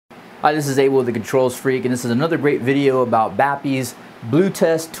Hi, this is Abel, the Controls Freak, and this is another great video about BAPI's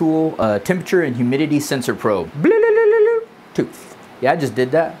Blu-Test tool, temperature and humidity sensor probe. Tooth. Yeah, I just did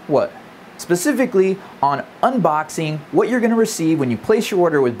that. What? Specifically on unboxing what you're going to receive when you place your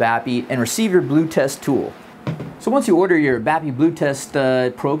order with BAPI and receive your Blu-Test tool. So once you order your BAPI Blu-Test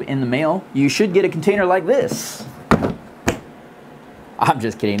probe in the mail, you should get a container like this. I'm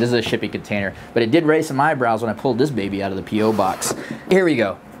just kidding, this is a shipping container, but it did raise some eyebrows when I pulled this baby out of the P.O. box. Here we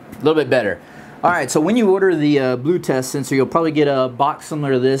go. A little bit better. Alright, so when you order the Blu-Test sensor, you'll probably get a box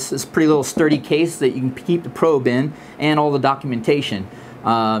similar to this. It's a pretty little sturdy case that you can keep the probe in and all the documentation.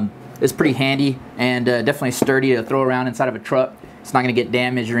 It's pretty handy and definitely sturdy to throw around inside of a truck. It's not going to get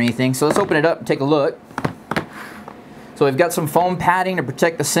damaged or anything. So let's open it up and take a look. So we've got some foam padding to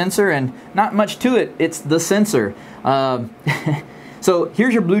protect the sensor and not much to it. It's the sensor. So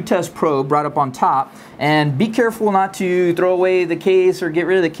here's your Blu-Test probe right up on top, and be careful not to throw away the case or get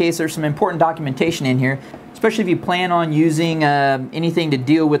rid of the case. There's some important documentation in here, especially if you plan on using anything to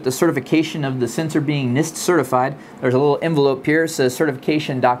deal with the certification of the sensor being NIST certified. There's a little envelope here. It says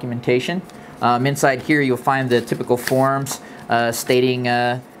certification documentation. Inside here you'll find the typical forms stating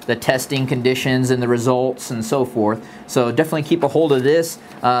the testing conditions and the results and so forth. So definitely keep a hold of this.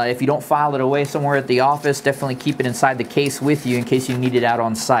 If you don't file it away somewhere at the office, definitely keep it inside the case with you in case you need it out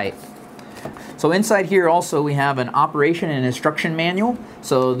on site. So inside here also we have an operation and instruction manual.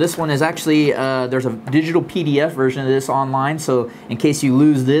 So this one is actually, there's a digital PDF version of this online, so in case you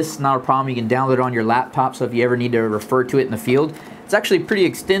lose this, not a problem, you can download it on your laptop, so if you ever need to refer to it in the field. It's actually pretty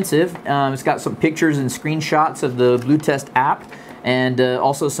extensive. It's got some pictures and screenshots of the Blu-Test app, and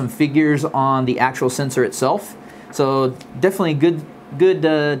also some figures on the actual sensor itself. So definitely good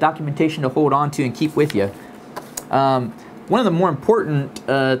documentation to hold on to and keep with you. One of the more important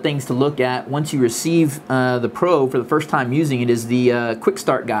things to look at once you receive the probe for the first time using it is the quick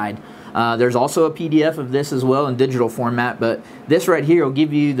start guide. There's also a PDF of this as well in digital format, but this right here will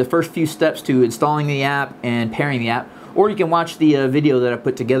give you the first few steps to installing the app and pairing the app. Or you can watch the video that I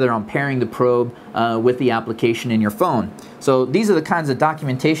put together on pairing the probe with the application in your phone. So these are the kinds of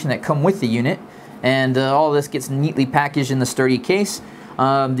documentation that come with the unit, and all this gets neatly packaged in the sturdy case.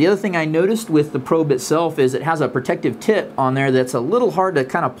 The other thing I noticed with the probe itself is it has a protective tip on there that's a little hard to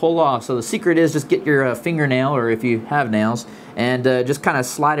kind of pull off. So the secret is just get your fingernail, or if you have nails, and just kind of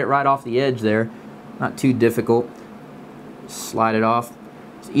slide it right off the edge there. Not too difficult. Slide it off.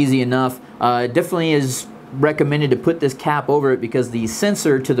 It's easy enough. It definitely is recommended to put this cap over it because the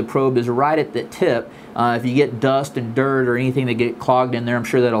sensor to the probe is right at the tip. If you get dust and dirt or anything that get clogged in there, I'm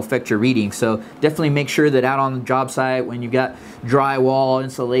sure that'll affect your reading. So definitely make sure that out on the job site when you've got drywall,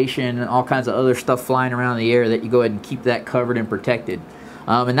 insulation, and all kinds of other stuff flying around in the air, that you go ahead and keep that covered and protected.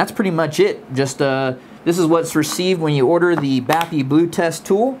 And that's pretty much it. Just this is what's received when you order the BAPI Blu-Test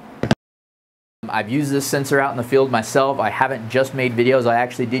tool. I've used this sensor out in the field myself. I haven't just made videos. I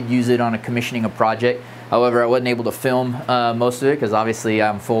actually did use it on commissioning a project. However, I wasn't able to film most of it because obviously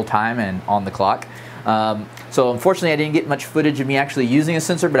I'm full-time and on the clock. So unfortunately I didn't get much footage of me actually using a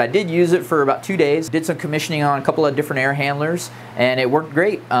sensor, but I did use it for about 2 days. Did some commissioning on a couple of different air handlers, and it worked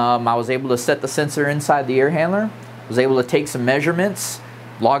great. I was able to set the sensor inside the air handler, was able to take some measurements,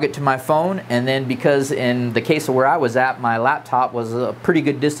 log it to my phone, and then because in the case of where I was at, my laptop was a pretty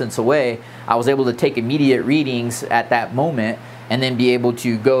good distance away, I was able to take immediate readings at that moment and then be able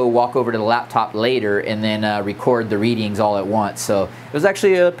to go walk over to the laptop later and then record the readings all at once. So it was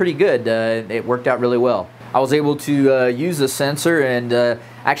actually pretty good. It worked out really well. I was able to use the sensor and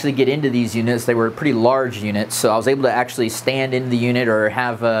actually get into these units. They were pretty large units, so I was able to actually stand in the unit or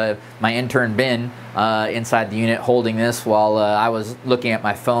have my intern Ben inside the unit holding this while I was looking at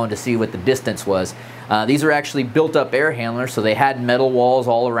my phone to see what the distance was. These are actually built-up air handlers, so they had metal walls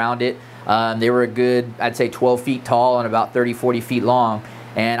all around it. They were a good, I'd say 12 feet tall and about 30-40 feet long,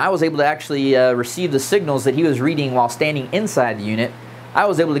 and I was able to actually receive the signals that he was reading while standing inside the unit. I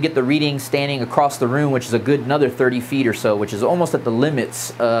was able to get the reading standing across the room, which is a good another 30 feet or so, which is almost at the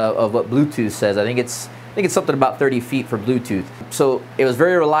limits of what Bluetooth says. I think it's something about 30 feet for Bluetooth. So it was a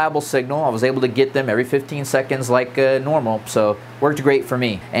very reliable signal. I was able to get them every 15 seconds like normal, so worked great for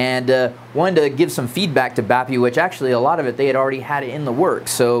me. And wanted to give some feedback to BAPI, which actually a lot of it they had already had it in the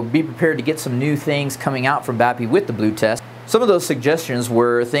works. So be prepared to get some new things coming out from BAPI with the Blu-Test. Some of those suggestions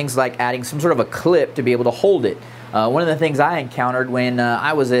were things like adding some sort of a clip to be able to hold it. One of the things I encountered when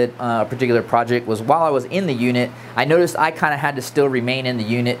I was at a particular project was while I was in the unit, I noticed I kind of had to still remain in the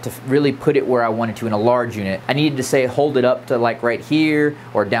unit to really put it where I wanted to in a large unit. I needed to say hold it up to like right here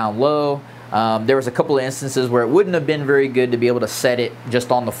or down low. There was a couple of instances where it wouldn't have been very good to be able to set it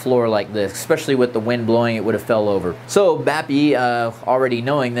just on the floor like this, especially with the wind blowing, it would have fell over. So BAPI, already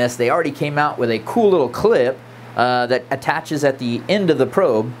knowing this, they already came out with a cool little clip that attaches at the end of the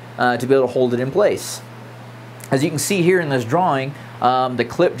probe to be able to hold it in place. As you can see here in this drawing, the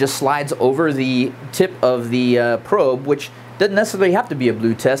clip just slides over the tip of the probe, which doesn't necessarily have to be a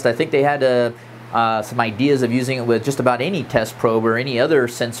Blu-Test. I think they had some ideas of using it with just about any test probe or any other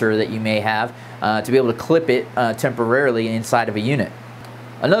sensor that you may have to be able to clip it temporarily inside of a unit.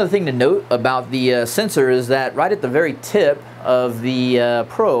 Another thing to note about the sensor is that right at the very tip of the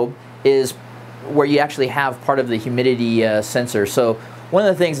probe is where you actually have part of the humidity sensor. So one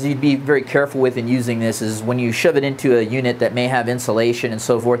of the things you'd be very careful with in using this is when you shove it into a unit that may have insulation and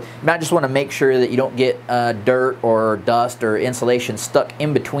so forth, you might just want to make sure that you don't get dirt or dust or insulation stuck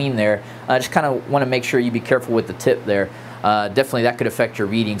in between there. Just kind of want to make sure you be careful with the tip there. Definitely that could affect your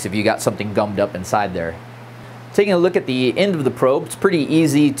readings if you got something gummed up inside there. Taking a look at the end of the probe, it's pretty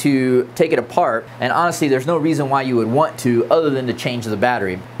easy to take it apart, and honestly there's no reason why you would want to other than to change the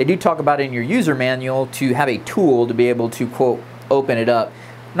battery. They do talk about in your user manual to have a tool to be able to, quote, open it up.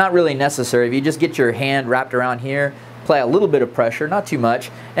 Not really necessary. If you just get your hand wrapped around here, apply a little bit of pressure, not too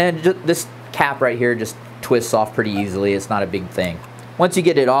much, and just this cap right here just twists off pretty easily. It's not a big thing. Once you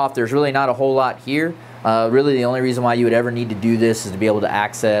get it off, there's really not a whole lot here. Really the only reason why you would ever need to do this is to be able to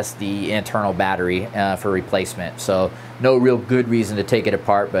access the internal battery for replacement. So no real good reason to take it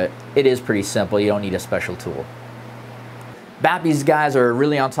apart, but it is pretty simple. You don't need a special tool. BAPI's guys are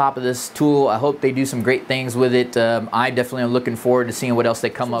really on top of this tool. I hope they do some great things with it. I definitely am looking forward to seeing what else they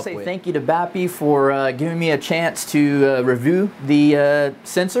come up with. Thank you to BAPI for giving me a chance to review the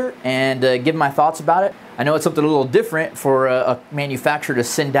sensor and give my thoughts about it. I know it's something a little different for a manufacturer to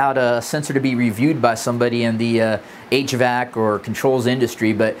send out a sensor to be reviewed by somebody in the HVAC or controls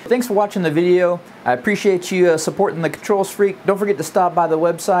industry, but thanks for watching the video. I appreciate you supporting the Controls Freak. Don't forget to stop by the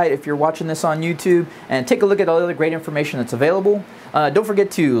website if you're watching this on YouTube and take a look at all the other great information that's available. Don't forget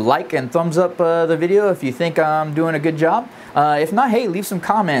to like and thumbs up the video if you think I'm doing a good job. If not, hey, leave some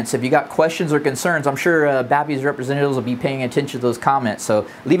comments if you got questions or concerns. I'm sure BAPI's representatives will be paying attention to those comments, so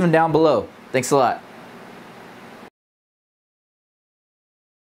leave them down below. Thanks a lot.